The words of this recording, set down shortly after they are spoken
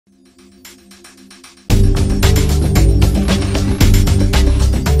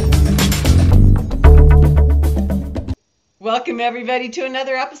Welcome, everybody, to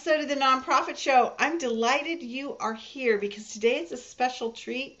another episode of the Nonprofit Show. I'm delighted you are here because today is a special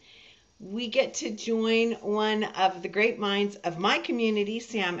treat. We get to join one of the great minds of my community,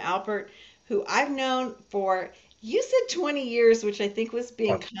 Sam Alpert, who I've known for, you said 20 years, which I think was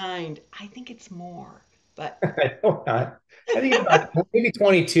being kind. I think it's more, but I don't know. I think it's about maybe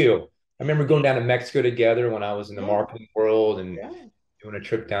 22. I remember going down to Mexico together when I was in the yeah, marketing world and yeah, doing a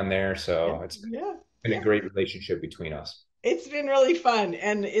trip down there. yeah, So it's yeah, been a yeah. great relationship between us. It's been really fun,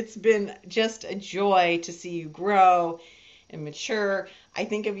 and it's been just a joy to see you grow and mature. I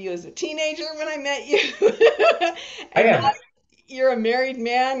think of you as a teenager when I met you. I And now am. you're a married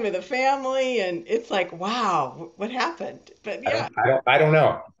man with a family, and it's like, wow, what happened? But I yeah, don't. I don't. I don't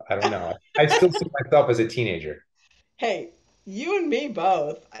know. I don't know. I still see myself as a teenager. hey, you and me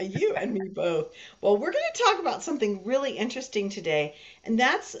both. You and me both. Well, we're going to talk about something really interesting today, and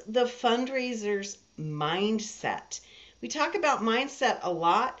that's the fundraiser's mindset. We talk about mindset a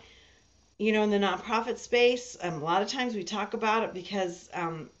lot, in the nonprofit space. A lot of times we talk about it because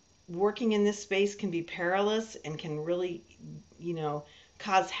working in this space can be perilous and can really, you know,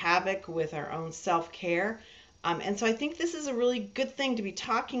 cause havoc with our own self care. And so I think this is a really good thing to be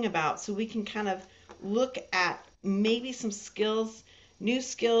talking about so we can kind of look at maybe some skills, new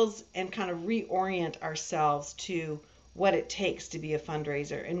skills, and kind of reorient ourselves to what it takes to be a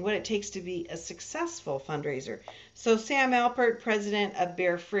fundraiser and what it takes to be a successful fundraiser. So, Sam Alpert, president of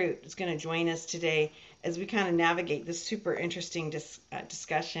Bear Fruit, is going to join us today as we kind of navigate this super interesting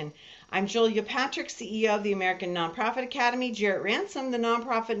discussion. I'm Julia Patrick, CEO of the American Nonprofit Academy. Jarrett Ransom, the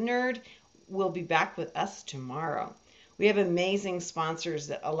nonprofit nerd, will be back with us tomorrow. We have amazing sponsors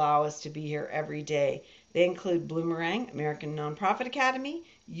that allow us to be here every day. They include Bloomerang, American Nonprofit Academy,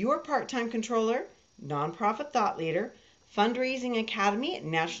 Your Part-Time Controller, Nonprofit Thought Leader, Fundraising Academy at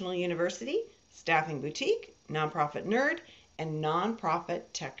National University, Staffing Boutique, Nonprofit Nerd, and Nonprofit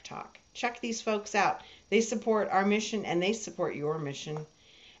Tech Talk. Check these folks out. They support our mission and they support your mission.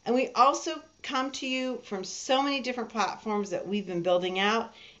 And we also come to you from so many different platforms that we've been building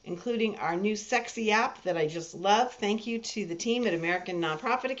out, including our new sexy app that I just love. Thank you to the team at American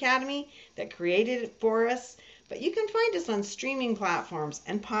Nonprofit Academy that created it for us. But you can find us on streaming platforms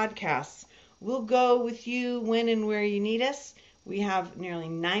and podcasts. We'll go with you when and where you need us. We have nearly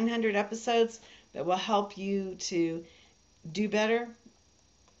 900 episodes that will help you to do better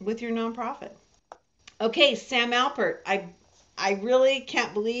with your nonprofit. Okay, Sam Alpert, I really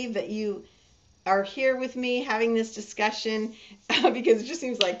can't believe that you are here with me having this discussion because it just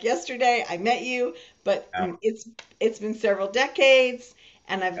seems like yesterday I met you, but Yeah. it's been several decades,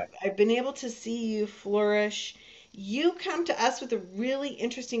 and I've Yeah. I've been able to see you flourish. You come to us with a really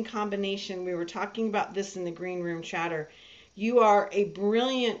interesting combination. We were talking about this in the green room chatter. You are a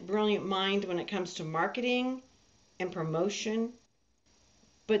brilliant, brilliant mind when it comes to marketing and promotion,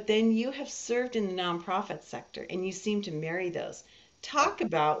 but then you have served in the nonprofit sector and you seem to marry those. Talk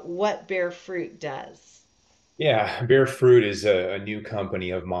about what Bear Fruit does. Yeah, Bear Fruit is a new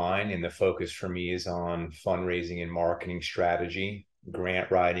company of mine, and the focus for me is on fundraising and marketing strategy, grant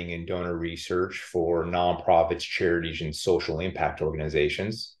writing, and donor research for nonprofits, charities, and social impact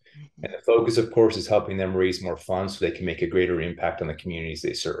organizations. And the focus, of course, is helping them raise more funds so they can make a greater impact on the communities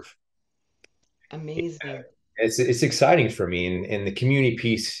they serve. Amazing. It's exciting for me, and the community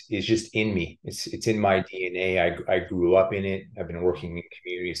piece is just in me. It's in my DNA. I grew up in it. I've been working in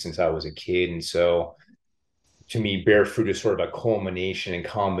community since I was a kid, and so to me, Bear Fruit is sort of a culmination and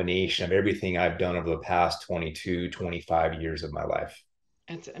combination of everything I've done over the past 22, 25 years of my life.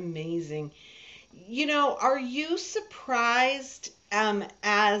 That's amazing. Are you surprised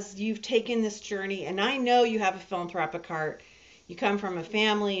as you've taken this journey? And I know you have a philanthropic heart. You come from a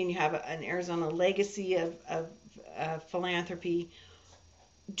family and you have an Arizona legacy of philanthropy.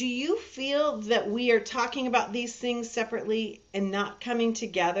 Do you feel that we are talking about these things separately and not coming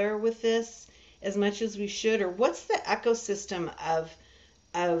together with this as much as we should? Or what's the ecosystem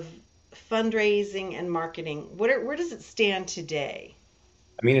of fundraising and marketing? Where does it stand today?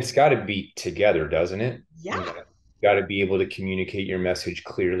 I mean, it's got to be together, doesn't it? You Yeah. know, got to be able to communicate your message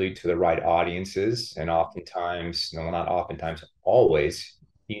clearly to the right audiences. And oftentimes, no, not oftentimes, always,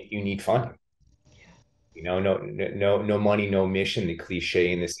 you need funding. No money, no mission, the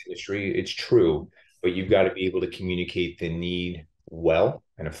cliche in this industry. It's true, but you've got to be able to communicate the need well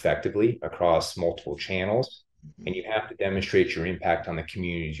and effectively across multiple channels. Mhm. And you have to demonstrate your impact on the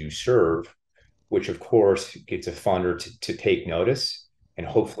communities you serve, which of course gets a funder to take notice and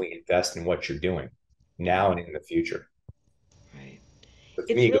hopefully invest in what you're doing now and in the future. Right. But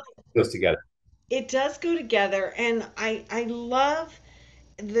to It's me, really goes together. it does go together, and I love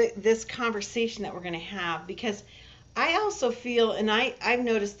this conversation that we're going to have because I also feel, and I've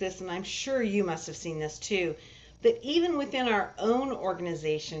noticed this, and I'm sure you must have seen this too, that even within our own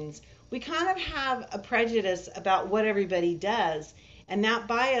organizations, we kind of have a prejudice about what everybody does. And that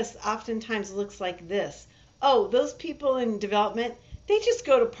bias oftentimes looks like this. Oh, those people in development, they just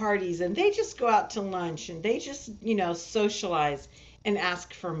go to parties and they just go out to lunch and they just, socialize and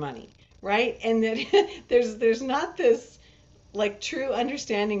ask for money, right? And that there's not this like true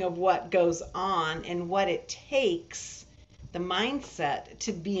understanding of what goes on and what it takes, the mindset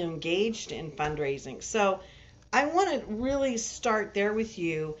to be engaged in fundraising. So I want to really start there with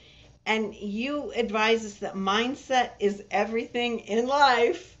you. And you advise us that mindset is everything in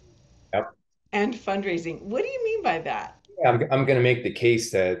life Yep. and fundraising. What do you mean by that? Yeah, I'm going to make the case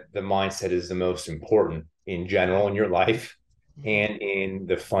that the mindset is the most important in general in your life Mhm. and in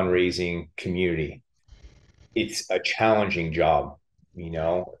the fundraising community. It's a challenging job.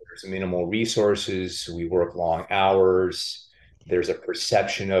 Yeah. There's minimal resources. We work long hours. There's a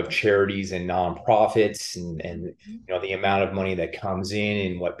perception of charities and nonprofits and Mhm. the amount of money that comes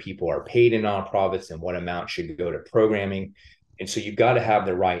in and what people are paid in nonprofits and what amount should go to programming. And so you've got to have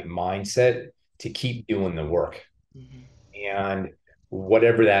the right mindset to keep doing the work Mhm. and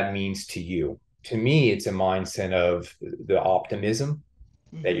whatever that means to you. To me, it's a mindset of the optimism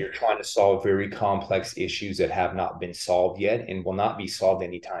that Mhm. you're trying to solve very complex issues that have not been solved yet and will not be solved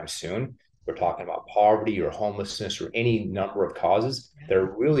anytime soon. We're talking about poverty or homelessness or any number of causes that Yeah.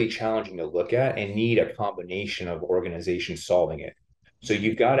 are really challenging to look at and need a combination of organizations solving it. So Mhm.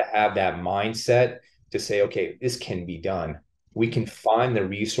 you've got to have that mindset to say, okay, this can be done. We can find the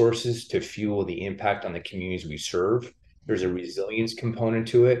resources to fuel the impact on the communities we serve. There's a Mhm. resilience component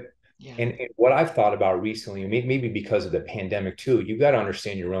to it. Yeah. And what I've thought about recently, maybe because of the pandemic too, you've got to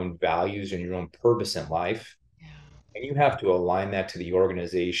understand your own values and your own purpose in life. Yeah. And you have to align that to the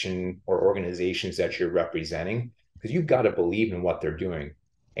organization or organizations that you're representing, because you've got to believe in what they're doing.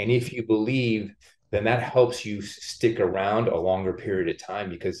 And if you believe, then that helps you stick around a longer period of time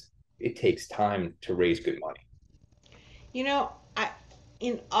because it takes time to raise good money. I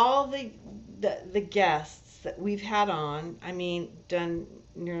in all the guests that we've had on, I mean, done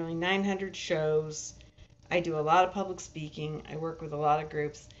nearly 900 shows. I do a lot of public speaking. I work with a lot of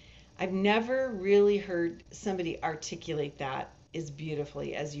groups. I've never really heard somebody articulate that as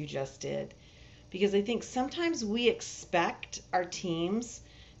beautifully as you just did. Because I think sometimes we expect our teams,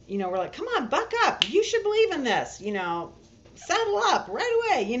 we're like, come on, buck up. You should believe in this, saddle up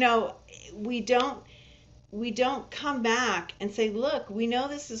right away. We don't we don't come back and say, look, we know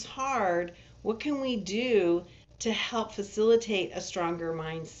this is hard. What can we do to help facilitate a stronger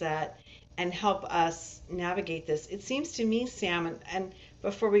mindset and help us navigate this? It seems to me, Sam, and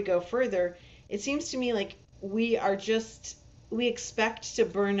before we go further, it seems to me like we expect to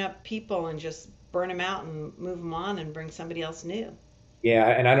burn up people and just burn them out and move them on and bring somebody else new. Yeah,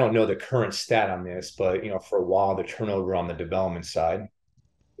 and I don't know the current stat on this, but for a while the turnover on the development side,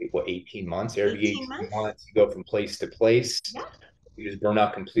 18 months, every 18 18 months? months you go from place to place, Yeah. you just burn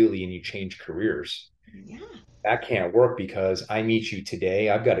out completely and you change careers. Yeah. That can't work because I meet you today.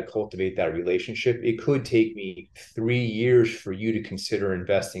 I've got to cultivate that relationship. It could take me 3 years for you to consider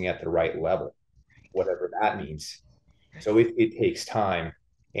investing at the right level, whatever that means. So Right. it takes time.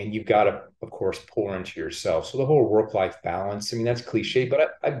 And you've got to, of course, pour into yourself. So the whole work-life balance, I mean, that's cliche,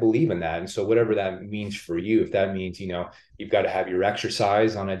 but I believe in that. And so whatever that means for you, if that means, you've got to have your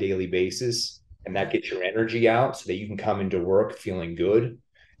exercise on a daily basis and that Mhm. gets your energy out so that you can come into work feeling good.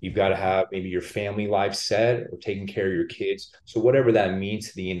 You've got to have maybe your family life set or taking care of your kids. So whatever that means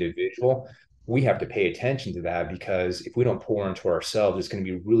to the individual, we have to pay attention to that because if we don't pour into ourselves, it's going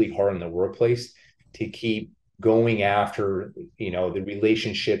to be really hard in the workplace to keep going after the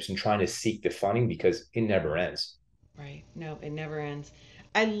relationships and trying to seek the funding because it never ends. Right. No, it never ends.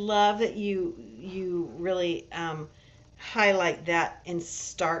 I love that you really highlight that and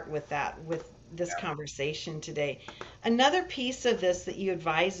start with that with this conversation today. Another piece of this that you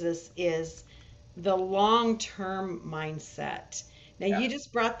advise us is the long-term mindset. Now, Yeah, you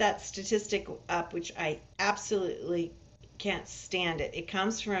just brought that statistic up, which I absolutely can't stand it. It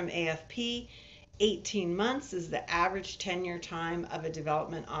comes from AFP. 18 months is the average tenure time of a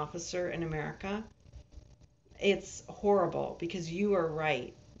development officer in America. It's horrible because you are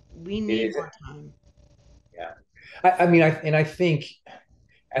right. We it need is. more time. Yeah, I mean, I think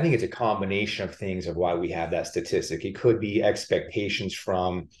it's a combination of things of why we have that statistic. It could be expectations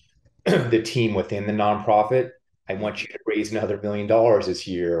from the team within the nonprofit. I Yeah. want you to raise another $1 million this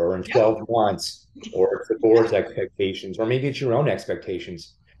year or in Yep. 12 months, or it's the board's expectations, or maybe it's your own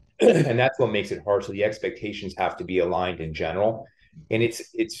expectations. And that's what makes it hard. So the expectations have to be aligned in general. And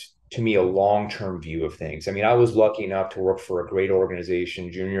it's to me, a long-term view of things. I mean, I was lucky enough to work for a great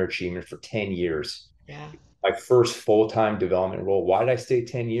organization, Junior Achievement, for 10 years. Yeah. My first full-time development role. Why did I stay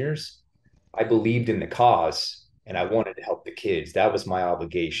 10 years? I believed in the cause and I wanted to help the kids. That was my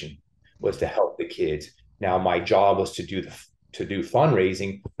obligation, was to help the kids. Now my job was to do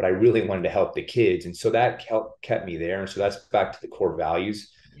fundraising, but I really wanted to help the kids. And so that kept me there. And so that's back to the core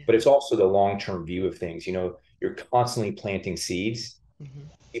values, Yeah. but it's also the long-term view of things. You're constantly planting seeds. Hmm.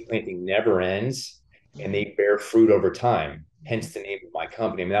 Seed planting never ends and Hmm. they bear fruit over time. Hmm. Hence the name of my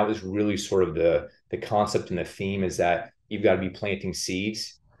company. I mean, that was really sort of the concept and the theme is that you've got to be planting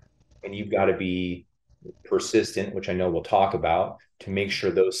seeds and you've got to be persistent, which I know we'll talk about, to make sure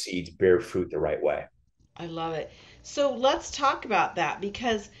those seeds bear fruit the right way. I love it. So let's talk about that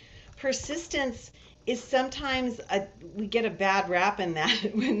because persistence is sometimes we get a bad rap in that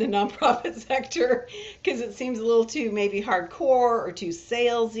in the nonprofit sector because it seems a little too maybe hardcore or too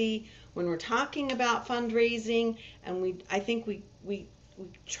salesy when we're talking about fundraising, and I think we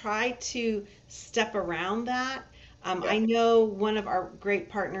try to step around that. Yeah. I know one of our great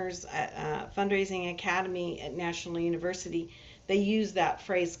partners at Fundraising Academy at National University, they use that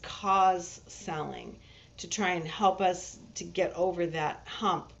phrase cause selling to try and help us to get over that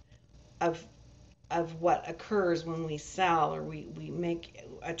hump of what occurs when we sell or we make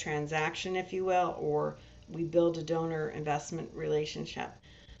a transaction, if you will, or we build a donor investment relationship.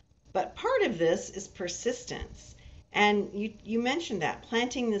 But part of this is persistence. And you mentioned that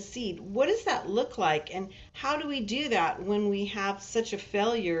planting the seed. What does that look like? And how do we do that when we have such a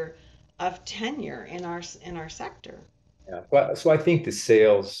failure of tenure in our sector? Yeah. So I think the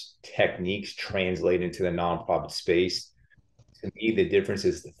sales techniques translate into the nonprofit space. To me, the difference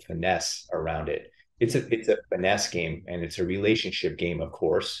is the finesse around it. It's a finesse game and it's a relationship game, of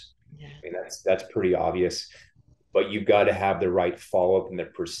course. Yeah. I mean, that's pretty obvious. But you've got to have the right follow up and the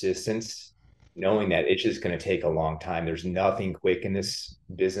persistence, knowing that it's just going to take a long time. There's nothing quick in this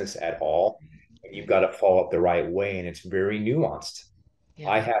business at all. And Yeah. you've got to follow up the right way. And it's very nuanced. Yeah.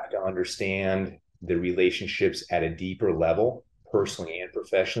 I have to understand the relationships at a deeper level, personally and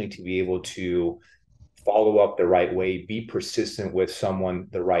professionally, to be able to follow up the right way, be persistent with someone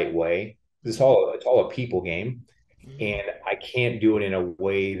the right way. It's all a people game. Hmm. And I can't do it in a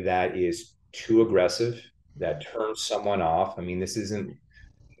way that is too aggressive, that Hmm. turns someone off. I mean, this isn't,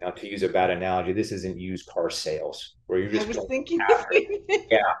 now to use a bad analogy, this isn't used car sales where you're I just was going thinking the after. same thing.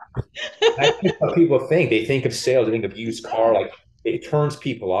 Yeah. I think what people think. They think of sales, they think of used car, like it turns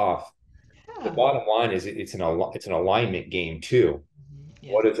people off. The Yeah. bottom line is it's an alignment game too.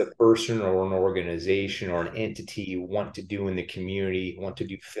 Yeah. What does a person or an organization or an entity want to do in the community, want to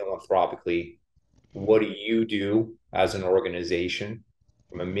do philanthropically? What do you do as an organization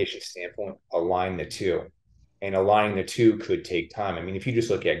from a mission standpoint? Align the two. And aligning the two could take time. I mean, if you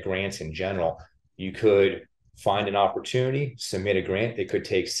just look at grants in general, you could find an opportunity, submit a grant. It could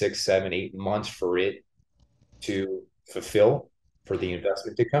take 6, 7, 8 months for it to fulfill, for Yeah. the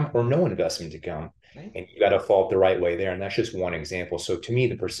investment to come or no investment to come. Right. And you got to fall the right way there. And that's just one example. So to me,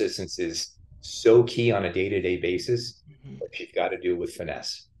 the persistence is so key on a day to day basis, Hmm. but you've got to do it with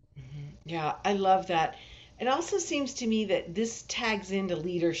finesse. Hmm. Yeah, I love that. It also seems to me that this tags into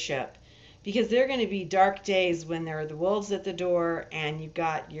leadership because there are going to be dark days when there are the wolves at the door and you've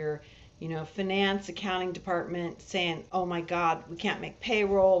got your, finance accounting department saying, "Oh my God, we can't make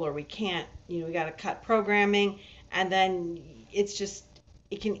payroll or we can't, we got to cut programming." And then it's just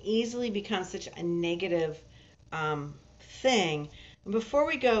it can easily become such a negative thing. And before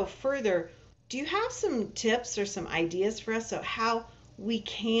we go further, do you have some tips or some ideas for us of how we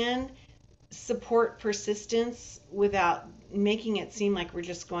can support persistence without making it seem like we're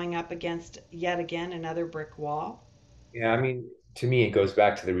just going up against yet again another brick wall? Yeah, I mean, to me, it goes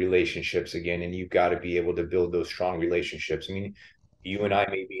back to the relationships again, and you've got to be able to build those strong relationships. I mean, you and I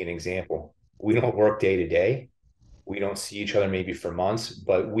may be an example. We don't work day to day. We don't see each other maybe for months,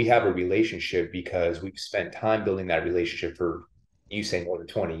 but we have a relationship because we've spent time building that relationship for, you say, more than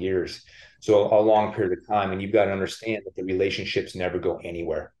 20 years. So a long period of time. And you've got to understand that the relationships never go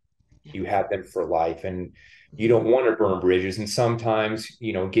anywhere. Yeah. You have them for life and you Hmm. don't want to burn bridges. And sometimes,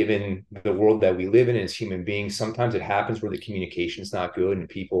 given the world that we live in as human beings, sometimes it happens where the communication is not good and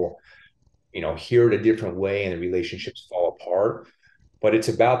people, hear it a different way and the relationships fall apart. But it's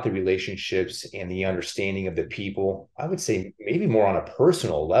about the relationships and the understanding of the people. I would say maybe more on a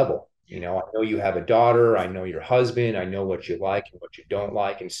personal level. Yeah. I know you have a daughter, I know your husband, I know what you like and what you don't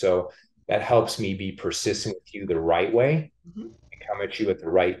like. And so that helps me be persistent with you the right way, Hmm. come at you at the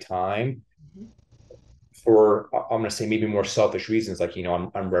right time Hmm. for I'm going to say maybe more selfish reasons, like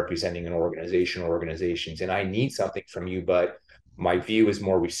I'm representing an organization or organizations, and I need something from you, but My view is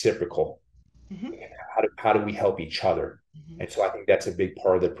more reciprocal. Hmm. How do we help each other? Hmm. And so I think that's a big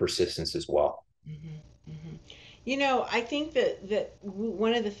part of the persistence as well. Hmm. Hmm. I think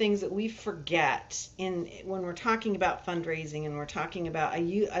one of the things that we forget in when we're talking about fundraising and we're talking about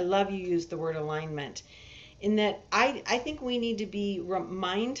I love you use the word alignment in that I think we need to be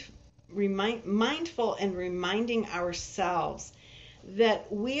mindful and reminding ourselves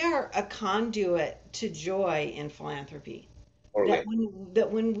that we are a conduit to joy in philanthropy. Totally.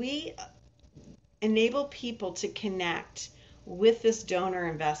 That when we enable people to connect with this donor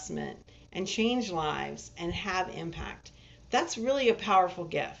investment and change lives and have impact, that's really a powerful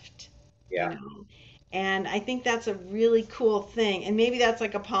gift, you Yeah. know. And I think that's a really cool thing. And maybe that's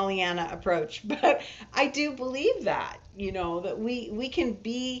like a Pollyanna approach, but I do believe that, that we can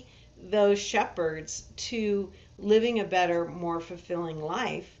be those shepherds to living a better, more fulfilling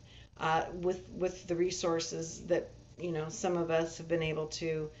life with the resources that, some of us have been able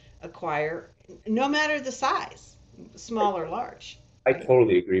to acquire, no matter the size, small or large, I right?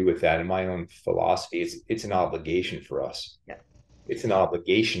 totally agree with that. In my own philosophy, it's an obligation for us. Yeah, It's an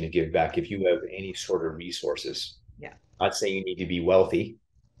obligation to give back if you have any sort of resources. yeah. I'm not saying you need to be wealthy,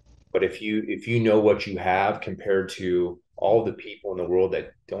 but if you know what you have compared to all the people in the world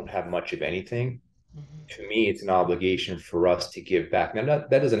that don't have much of anything, Hmm. to me, it's an obligation for us to give back. Now, that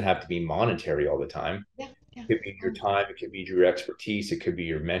doesn't have to be monetary all the time. Yeah, yeah. It could be your Oh. time, it could be your expertise, it could be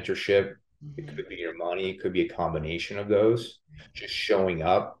your mentorship, it Hmm. could be your money, it could be a combination of those. Just showing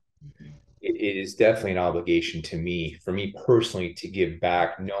up, Hmm. it is definitely an obligation to me, for me personally, to give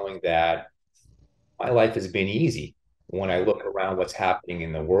back, knowing that my life has been easy. When I Yeah. look around what's happening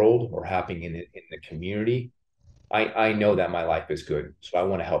in the world or happening in the community, I know that my life is good. So I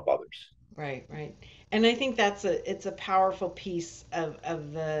want to help others. Right, right. And I think it's a powerful piece of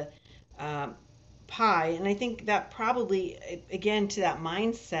the um, pie. And I think that probably, again, to that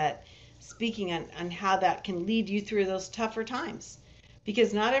mindset, speaking on how that can lead you through those tougher times.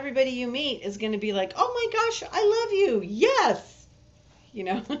 Because not everybody you meet is going to be like, oh my gosh, I love you. Yes. You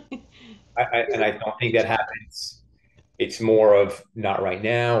know? And I don't think that happens. It's more of not right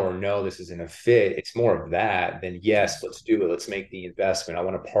now or no, this isn't a fit. It's more of that than yes, let's do it. Let's make the investment. I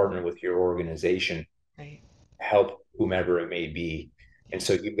want to partner with your organization, Right. help whomever it may be. And Yeah.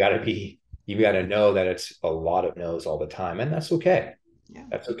 so you've got to know that it's a lot of no's all the time. And that's okay. Yeah.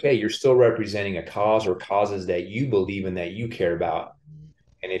 That's okay. You're still representing a cause or causes that you believe in, that you care about.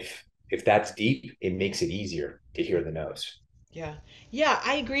 And if that's deep, it makes it easier to hear the no's. Yeah. Yeah,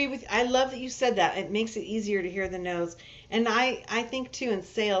 I agree with I love that you said that. It makes it easier to hear the no's. And I think too in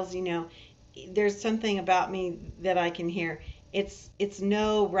sales, there's something about me that I can hear. It's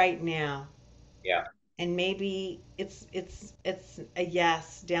no right now. Yeah. And maybe it's a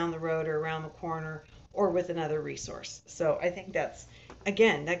yes down the road or around the corner or with another resource. So I think that's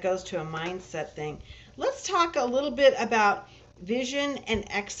again, that goes to a mindset thing. Let's talk a little bit about vision and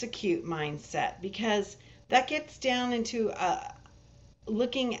execute mindset because that gets down into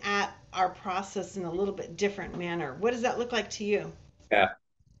looking at our process in a little bit different manner. What does that look like to you? Yeah.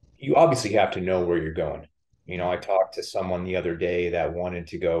 You obviously have to know where you're going. Mhm. I talked to someone the other day that wanted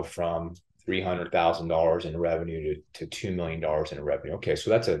to go from $300,000 in revenue to $2 million in revenue. Okay, so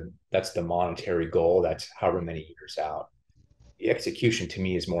that's the monetary goal. That's however many years out. The execution to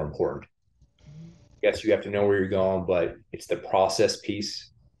me is more important. Yes, you have to know where you're going, but it's the process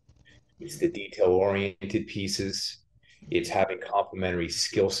piece. It's the detail oriented pieces. It's having complementary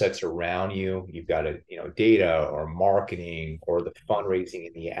skill sets around you. You've got data or marketing or the fundraising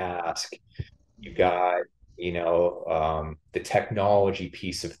and the ask. You've got the technology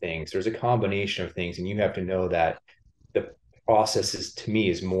piece of things. There's a combination of things, and you have to know that the process is, to me,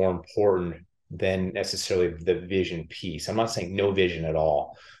 is more important than necessarily the vision piece. I'm not saying no vision at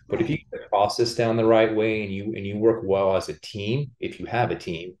all, but if you Right. get the process down the right way and you work well as a team, if you have a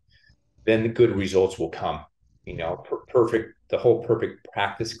team, then the good results will come. Perfect, the whole perfect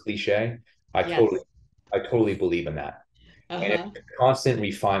practice cliche. I totally Yes. I totally believe in that. And it's Uh-huh. constant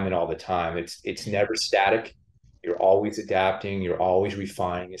refinement all the time. It's never static. You're always adapting, you're always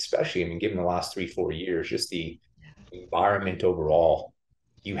refining, especially, I mean, given the last 3, 4 years, just the environment overall,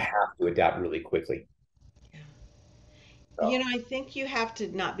 you Yeah. have to adapt really quickly. Yeah. So I think you have to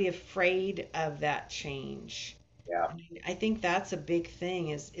not be afraid of that change. yeah, I think that's a big thing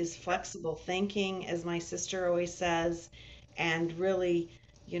is flexible thinking, as my sister always says, and really,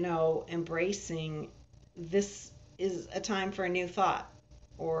 embracing this is a time for a new thought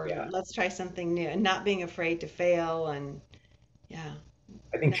or yeah. let's try something new and not being afraid to fail and yeah,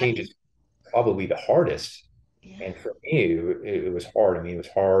 I think not change is probably the hardest. yeah. And for me, it was hard. I mean, it was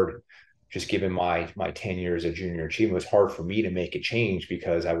hard just given my 10 years of junior achievement, it was hard for me to make a change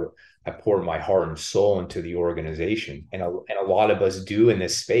because I poured my heart and soul into the organization. And a lot of us do in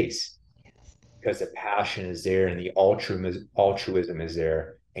this space Yes. because the passion is there and the altruism is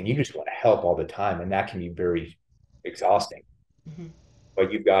there. And you just want to help all the time. And that can be very exhausting, Hmm.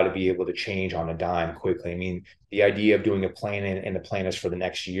 but you've got to be able to change on a dime quickly. I mean, the idea of doing a plan and the plan is for the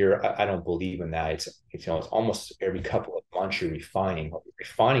next year, I don't believe in that. It's almost every couple of months you're refining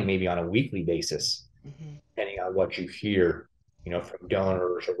maybe on a weekly basis, Hmm. depending on what you hear, from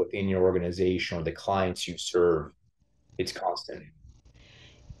donors or within your organization or the clients you serve. It's constant.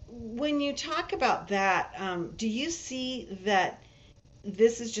 When you talk about that, do you see that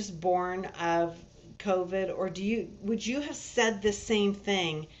this is just born of COVID, or would you have said the same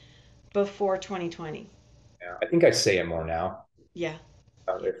thing before 2020? Yeah, I think I say it more now. Yeah.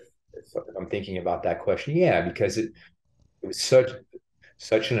 Uh, Yeah. if, if I'm thinking about that question, yeah, because it was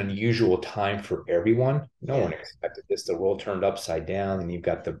such an unusual time for everyone. No Yeah. one expected this. The world turned upside down, and you've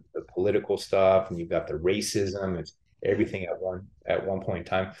got the political stuff, and you've got the racism. It's everything at one point in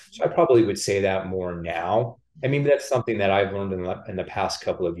time. So I probably would say that more now. I Hmm. mean, that's something that I've learned in the past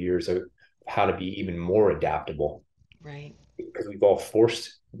couple of years of how to be even more adaptable Right. because we've all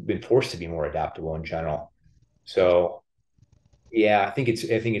been forced to be more adaptable in general. Yes. So yeah, I think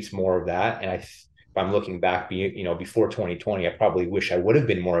it's more of that. And if I'm looking back, before 2020, I probably wish I would have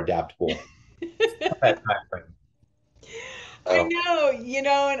been more adaptable at that time frame. I So know,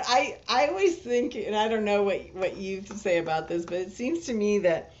 and I always think, and I don't know what you have to say about this, but it seems to me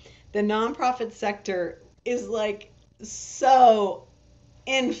that the nonprofit sector is like so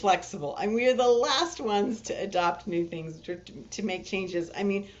inflexible. I mean, we are the last ones to adopt new things, to make changes. I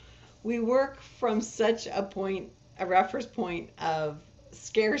mean, we work from such a reference point of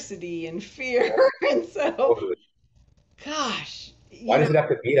scarcity and fear. And so, totally. gosh, Why does it have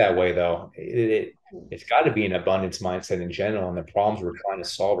to be that way, though? It's got to be an abundance mindset in general, and the problems we're trying to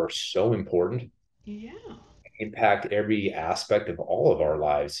solve are so important, yeah, impact every aspect of all of our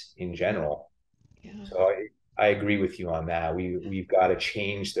lives in general. yeah, So I agree with you on that. We've got to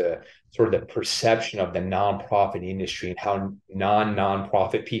change the sort of the perception of the nonprofit industry and how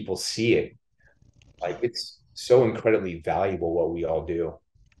non-nonprofit people see it. yeah, Like it's so incredibly valuable what we all do,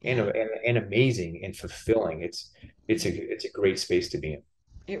 and yeah. and amazing and fulfilling. It's a great space to be in.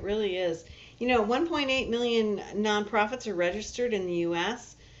 It really is. 1.8 million nonprofits are registered in the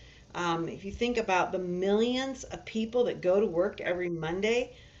U.S. If you think about the millions of people that go to work every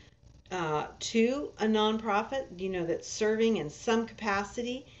Monday to a nonprofit, that's serving in some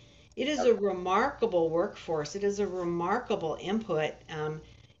capacity, it is a remarkable workforce. It is a remarkable input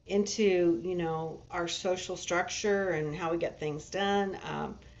into, our social structure and how we get things done.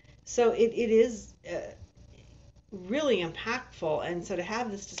 So it is really impactful. And so to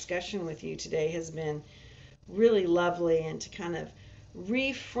have this discussion with you today has been really lovely, and to kind of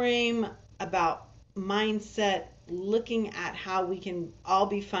reframe about mindset, looking at how we can all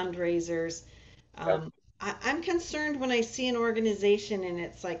be fundraisers. Yep. I'm concerned when I see an organization and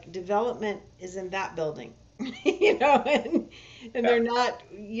it's like development is in that building, and Yeah, they're not,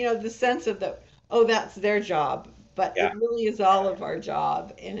 the sense of the, oh, that's their job, but yeah, it really is all of our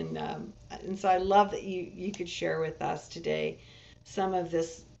job. And so I love that you could share with us today some of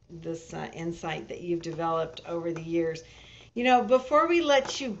this insight that you've developed over the years. Before we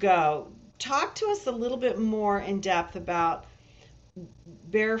let you go, talk to us a little bit more in depth about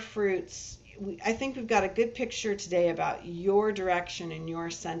Bear Fruits. I think we've got a good picture today about your direction and your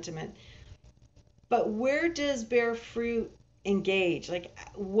sentiment. But where does Bear Fruit engage? Like,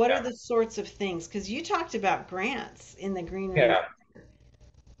 what are yeah, the sorts of things? Because you talked about grants in the green and yeah.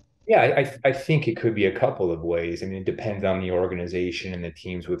 Yeah, I think it could be a couple of ways. I mean, it depends on the organization and the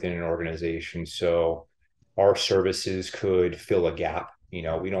teams within an organization. So our services could fill a gap. We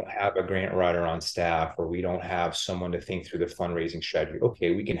don't have a grant writer on staff, or we don't have someone to think through the fundraising strategy.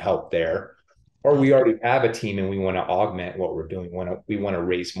 Okay, we can help there. Or we awesome. already have a team and we want to augment what we're doing. We want to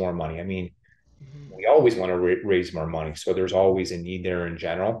raise more money. I mean, Mhm. we always want to raise more money. So there's always a need there in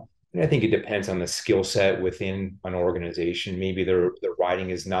general. And I think it depends on the skill set within an organization. Maybe the writing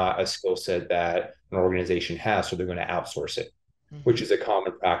is not a skill set that an organization has, so they're going to outsource it, which Mhm. is a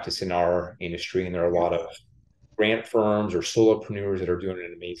common practice in our industry. And there are a lot Yes. of grant firms or solopreneurs that are doing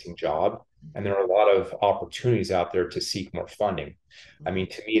an amazing job. And Mhm. there are a lot of opportunities out there to seek more funding. I Mhm. mean,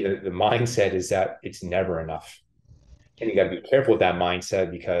 to me, the mindset is that it's never enough. And Yeah. you got to be careful with that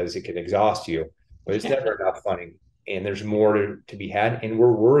mindset because it can exhaust you, but it's Yeah. never enough funding. And there's more to be had, and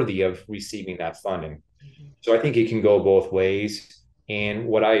we're worthy of receiving that funding. Mhm. So I think it can go both ways. And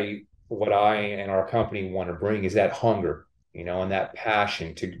what I and our company want to bring is that hunger. and that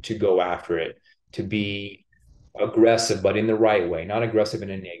passion to go after it, to be aggressive, but in the right way, not aggressive in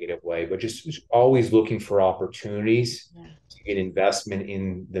a negative way, but just always looking for opportunities Yeah. to get investment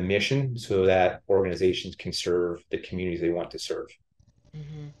in the mission so that organizations can serve the communities they want to serve.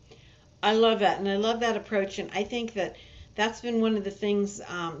 Hmm. I love that, and I love that approach. And I think that that's been one of the things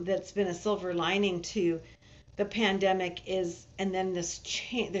that's been a silver lining to the pandemic is, and then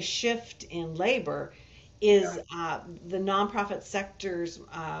the shift in labor is the nonprofit sectors.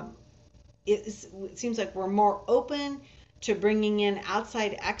 It seems like we're more open to bringing in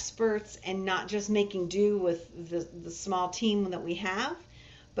outside experts and not just making do with the small team that we have,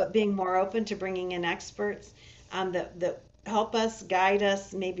 but being more open to bringing in experts that help us, guide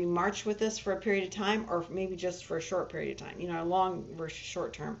us, maybe march with us for a period of time, or maybe just for a short period of time, long versus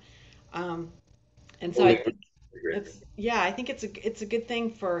short term. Um, and so I Totally think agree. I think it's a good thing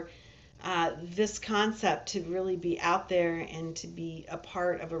for this concept to really be out there and to be a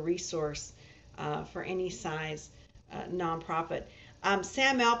part of a resource for any size nonprofit.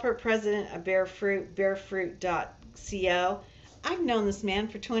 Sam Alpert, president of Bear Fruit, bearfruit.co. I've known this man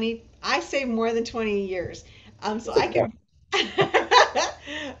for 20, I say more than 20 years. So That's a I point. could,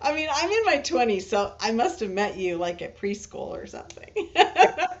 I mean, I'm in my 20s, so I must have met you like at preschool or something.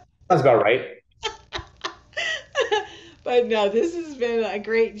 Sounds about right. But no, this has been a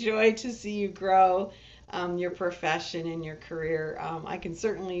great joy to see you grow your profession and your career. I can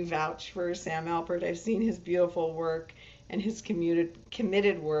certainly vouch for Sam Alpert. I've seen his beautiful work and his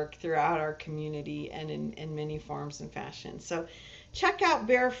committed work throughout our community and in many forms and fashions. So check out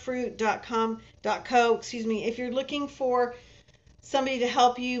bearfruit.com.co, excuse me, if you're looking for somebody to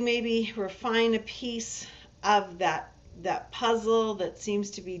help you maybe refine a piece of that puzzle that seems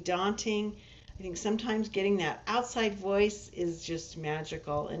to be daunting. I think sometimes getting that outside voice is just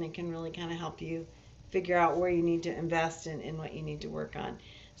magical, and it can really kind of help you figure out where you need to invest in what you need to work on.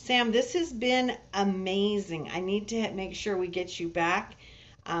 Sam, this has been amazing. I need to make sure we get you back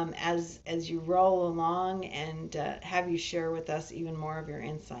as you roll along and have you share with us even more of your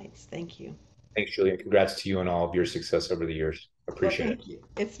insights. Thank you. Thanks, Julia. Congrats to you on all of your success over the years. Well, Appreciate it. thank you.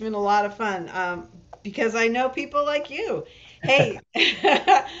 It's been a lot of fun because I know people like you. Hey,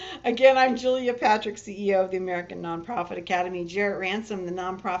 again, I'm Julia Patrick, CEO of the American Nonprofit Academy. Jarrett Ransom, the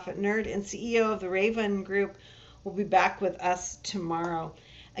nonprofit nerd and CEO of the Raven Group, will be back with us tomorrow.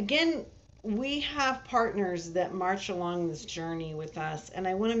 Again, we have partners that march along this journey with us, and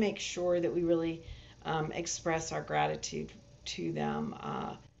I want to make sure that we really express our gratitude to them.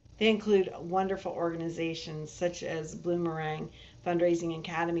 They include wonderful organizations such as Bloomerang, Fundraising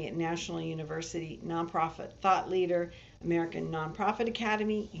Academy at National University, Nonprofit Thought Leader, American Nonprofit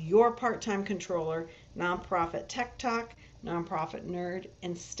Academy, Your Part-Time Controller, Nonprofit Tech Talk, Nonprofit Nerd,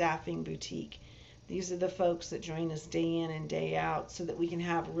 and Staffing Boutique. These are the folks that join us day in and day out so that we can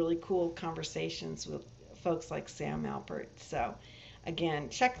have really cool conversations with folks like Sam Alpert. So, again,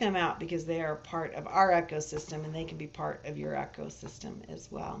 check them out because they are part of our ecosystem and they can be part of your ecosystem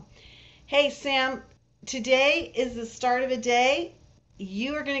as well. Hey, Sam, today is the start of a day.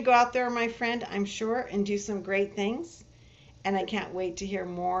 You are going to go out there, my friend, I'm sure, and do some great things. And I can't wait to hear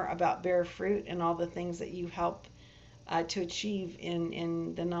more about Bear Fruit and all the things that you help to achieve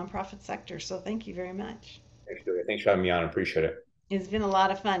in the nonprofit sector. So thank you very much. Thanks, Julia. Thanks for having me on. Appreciate it. It's been a lot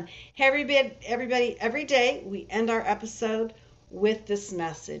of fun. Hey, everybody, every day we end our episode with this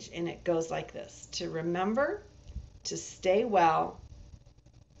message, and it goes like this: to remember to stay well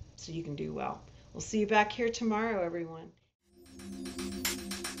so you can do well. We'll see you back here tomorrow, everyone.